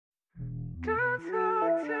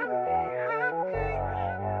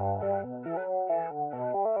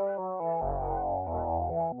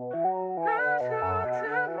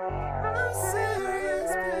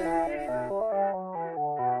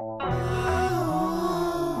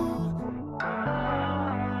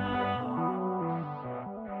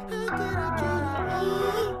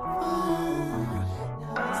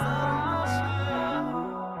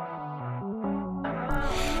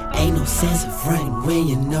when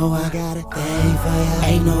you know I got a thing for ya.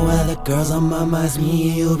 Ain't no other girls on my mind, it's me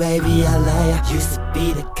and you, baby, I love ya. Used to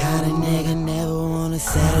be the kind of nigga never wanna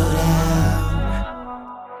settle down.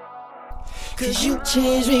 Cause you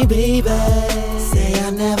changed me, baby. Say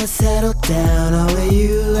I never settled down. Oh, with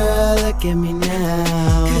you, girl, look at me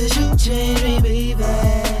now. Cause you changed me, baby.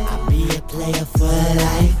 I'll be a player for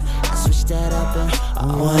life. I switched that up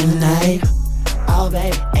in one night. Oh,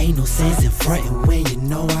 baby, ain't no sense in frontin' when you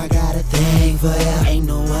know I got a thing for ya. Ain't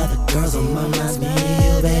no other girls on my mind, me and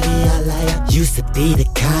you, baby, I like ya. Used to be the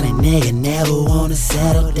kind of nigga never wanna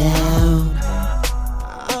settle down.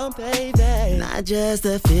 Oh, baby, not just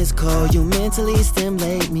a physical, you mentally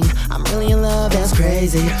stimulate me. I'm really in love, that's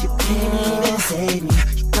crazy. You can't even save me.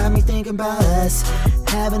 You got me thinking about us,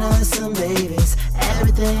 having us some babies.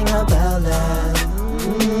 Everything about love,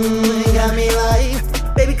 it got me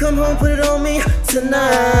like, baby, come home, put it on me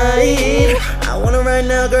tonight. I want it right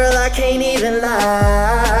now, girl, I can't even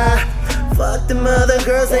lie. Fuck them other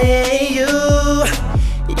girls, they ain't you.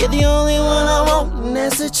 You're the only one I want, and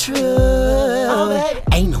that's the truth. Oh,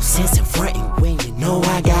 ain't no sense in frontin' when you know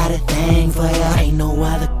I got a thing for ya. Ain't no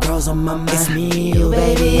other girls on my mind, it's me and you,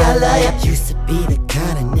 baby, I love ya. Used to be the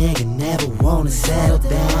kind of nigga never wanna settle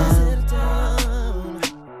down.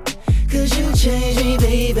 Cause you changed me,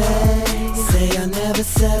 baby. Say I'll never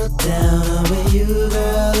settle down. I'm with you,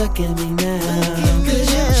 girl, look at me now. Cause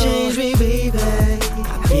you changed me, baby.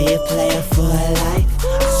 I'll be a player for life.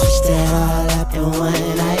 I switched that all up in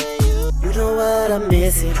one night. You know what I'm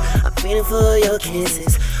missing, I'm feeling for your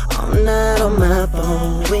kisses. All night on my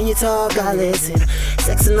phone, when you talk I listen.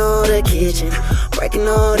 Sex in all the kitchen, breaking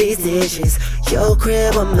all these dishes. Your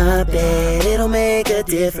crib on my bed, it don't make a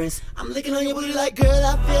difference. I'm licking on your booty like, girl,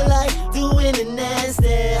 I feel like doing the nasty.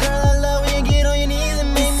 Girl, I love when you get on your knees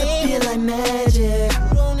and make me feel like magic.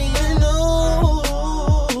 You don't even know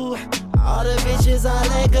all the bitches I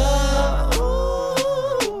let go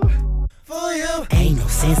for you. Ain't no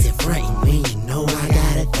sense in frontin' when you know I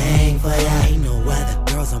got a thing for ya. Ain't no other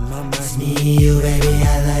girls on my mind, it's me and you, baby,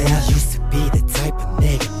 I love ya. Used to be the type of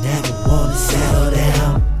nigga never wanna settle down.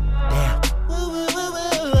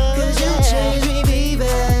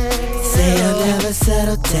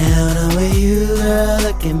 Settle down, I'm with you, girl,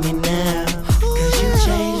 look at me now. Cause you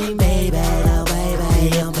changed me, baby, oh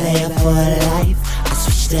baby, I'm player for life. I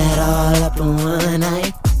switched that all up in one night.